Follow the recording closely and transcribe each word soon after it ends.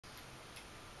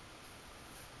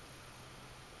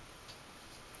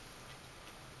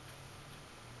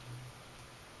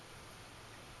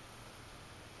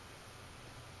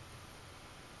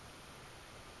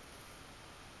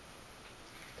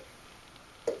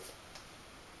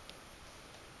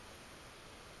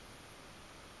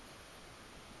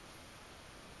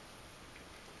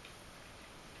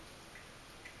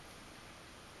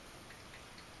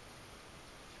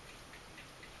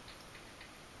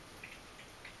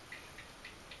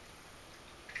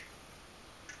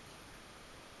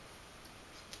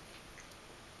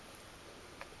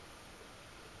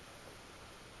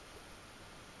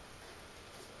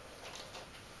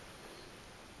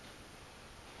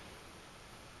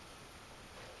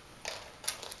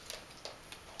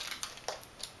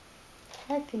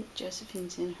I think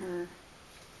Josephine's in her,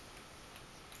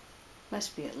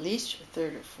 must be at least her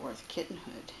third or fourth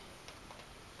kittenhood.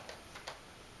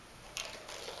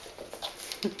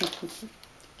 Look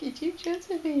at you,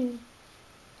 Josephine.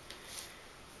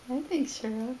 I think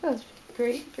Sirocco's been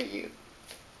great for you.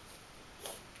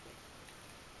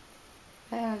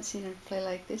 I haven't seen her play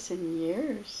like this in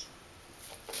years.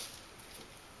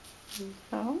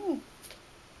 Oh.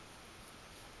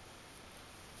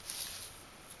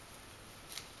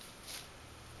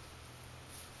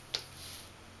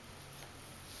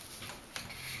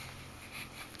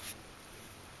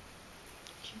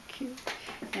 Cute.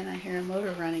 And I hear a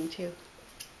motor running too.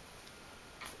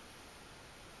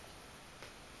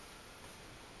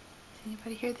 Does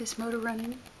anybody hear this motor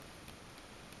running?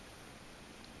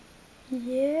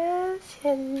 Yes,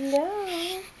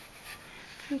 hello.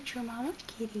 Future mama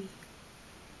kitty.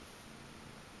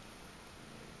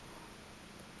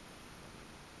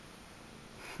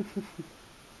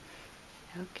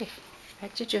 Okay,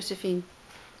 back to Josephine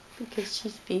because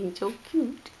she's being so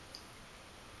cute.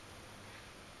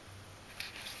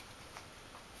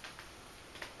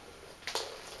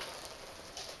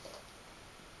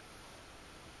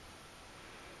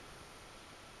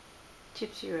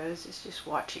 Gypsy Rose is just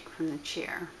watching from the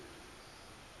chair.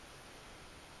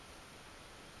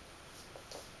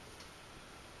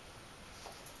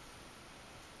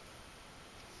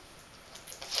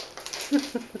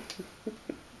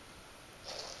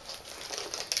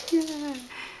 Yeah.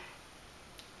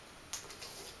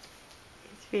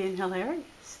 It's being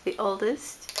hilarious. The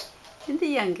oldest and the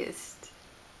youngest.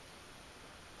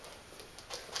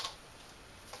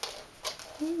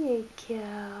 There you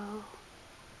go.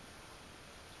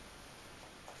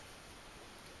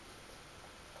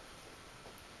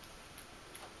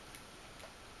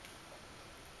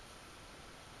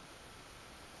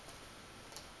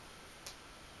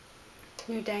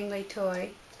 New dangly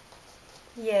toy.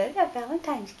 Yeah, that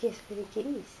Valentine's gift for the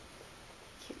kitties.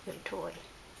 Cute little toy.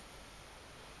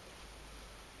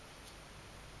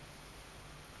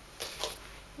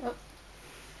 Oh,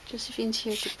 Josephine's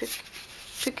here to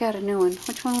pick out a new one.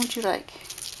 Which one would you like?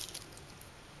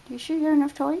 You sure you have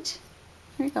enough toys?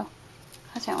 Here you go.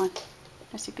 How's that one?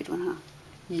 That's a good one, huh?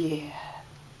 Yeah.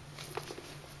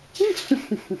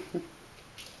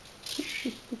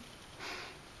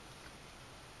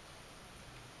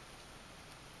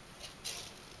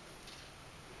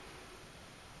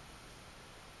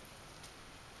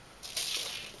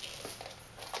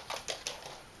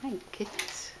 My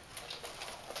goodness.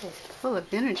 It's full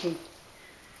of energy.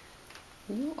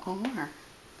 You are.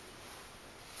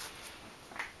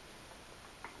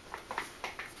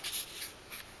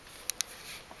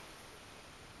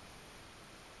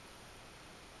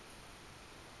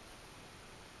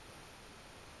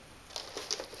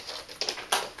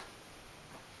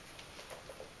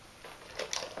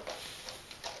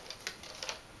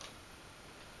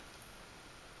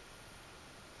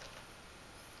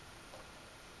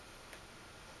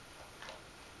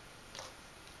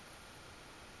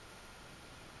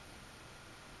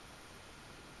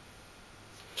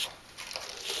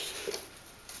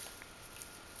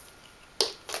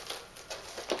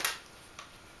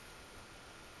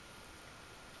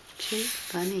 Too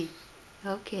funny.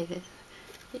 Okay, this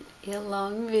is a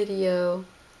long video.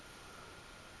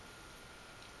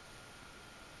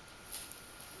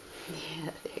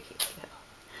 Yeah, there you go.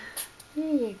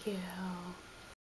 There you go.